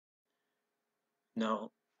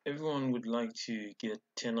Now, everyone would like to get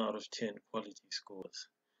 10 out of 10 quality scores,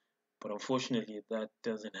 but unfortunately, that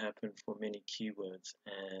doesn't happen for many keywords,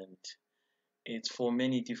 and it's for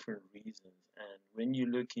many different reasons. And when you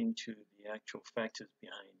look into the actual factors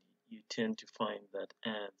behind it, you tend to find that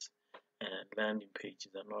ads and landing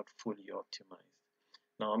pages are not fully optimized.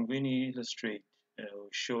 Now, I'm going to illustrate or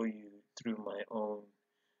show you through my own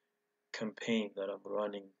campaign that I'm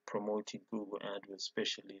running promoting Google AdWords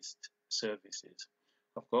specialist services.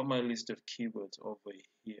 I've got my list of keywords over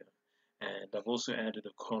here, and I've also added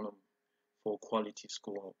a column for quality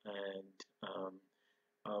score, and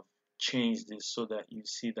I've changed this so that you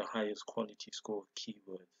see the highest quality score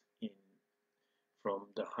keywords in from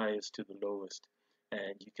the highest to the lowest,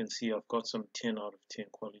 and you can see I've got some 10 out of 10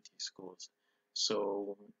 quality scores.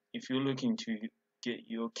 So if you're looking to get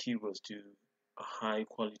your keywords to a high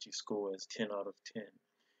quality score as 10 out of 10,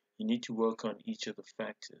 you need to work on each of the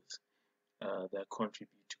factors that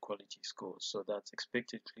contribute to quality scores. So that's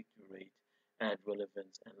expected click-through rate, ad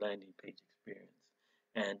relevance, and landing page experience.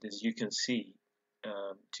 And as you can see,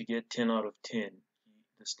 to get 10 out of 10,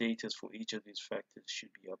 the status for each of these factors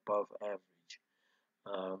should be above average.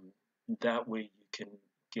 That way you can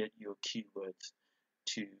get your keywords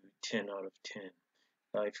to 10 out of 10.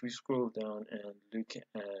 If we scroll down and look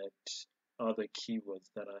at other keywords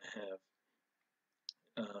that I have,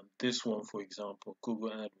 this one, for example, Google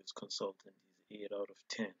AdWords Consultant is 8 out of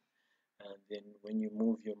 10. And then when you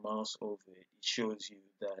move your mouse over it, it shows you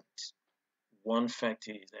that one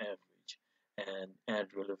factor is average and ad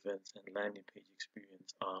relevance and landing page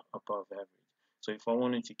experience are above average. So if I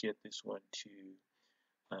wanted to get this one to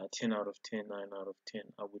 10 out of 10, 9 out of 10,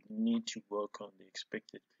 I would need to work on the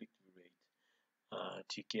expected click-through rate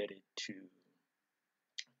to get it to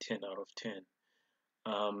 10 out of 10.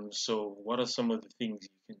 So what are some of the things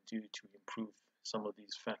you can do to improve some of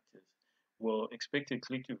these factors? Well, expected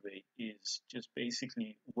click-through rate is just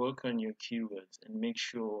basically work on your keywords and make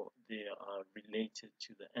sure they are related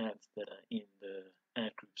to the ads that are in the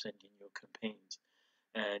ad groups and in your campaigns.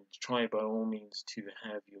 And try by all means to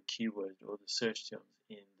have your keyword or the search terms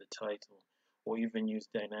in the title, or even use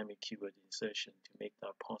dynamic keyword insertion to make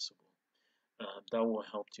that possible. That will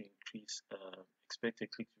help to increase expected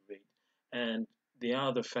click-through rate. And there are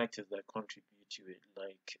other factors that contribute to it,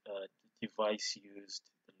 like the device used,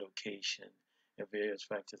 the location, and various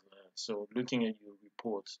factors like that. So looking at your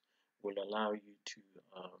reports will allow you to,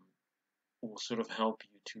 will sort of help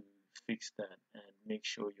you to fix that and make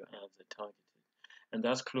sure your ads are targeted. And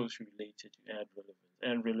that's closely related to ad relevance.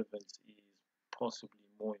 Ad relevance is possibly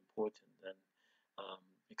more important than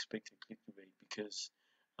expected click-through rate, because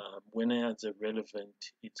when ads are relevant,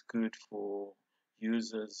 it's good for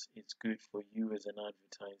users, it's good for you as an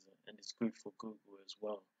advertiser, and it's good for Google as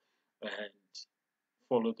well. And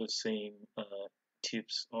follow the same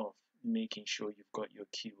tips of making sure you've got your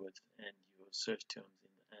keywords and your search terms in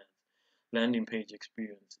the ads. Landing page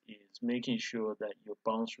experience is making sure that your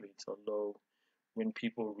bounce rates are low. When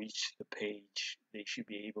people reach the page, they should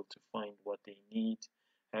be able to find what they need,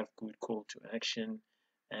 have good call to action,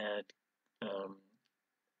 add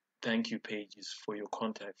thank you pages for your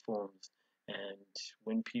contact forms. And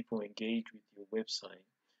when people engage with your website,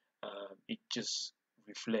 it just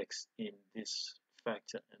reflects in this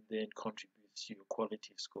factor and then contributes to your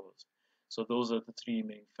quality scores. So those are the three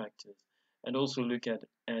main factors. And also look at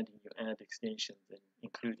adding your ad extensions and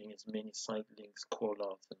including as many site links, call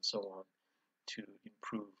outs, and so on to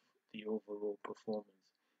improve the overall performance.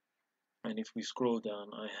 And if we scroll down,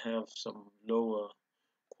 I have some lower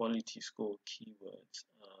quality score keywords.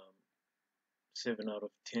 7 out of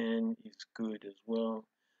 10 is good as well.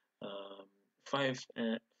 5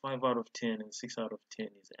 out of 10 and 6 out of 10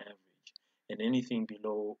 is average. And anything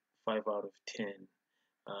below 5 out of 10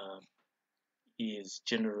 is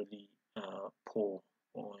generally poor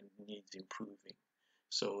or needs improving.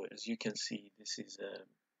 So as you can see, this is a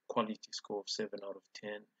quality score of 7 out of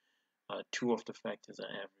 10. 2 of the factors are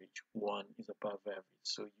average, 1 is above average.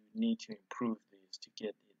 So you need to improve this to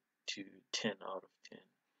get it to 10 out of 10,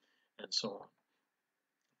 and so on.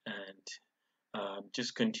 And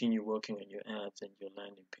just continue working on your ads and your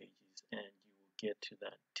landing pages, and you will get to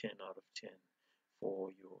that 10 out of 10 for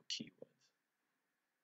your keyword.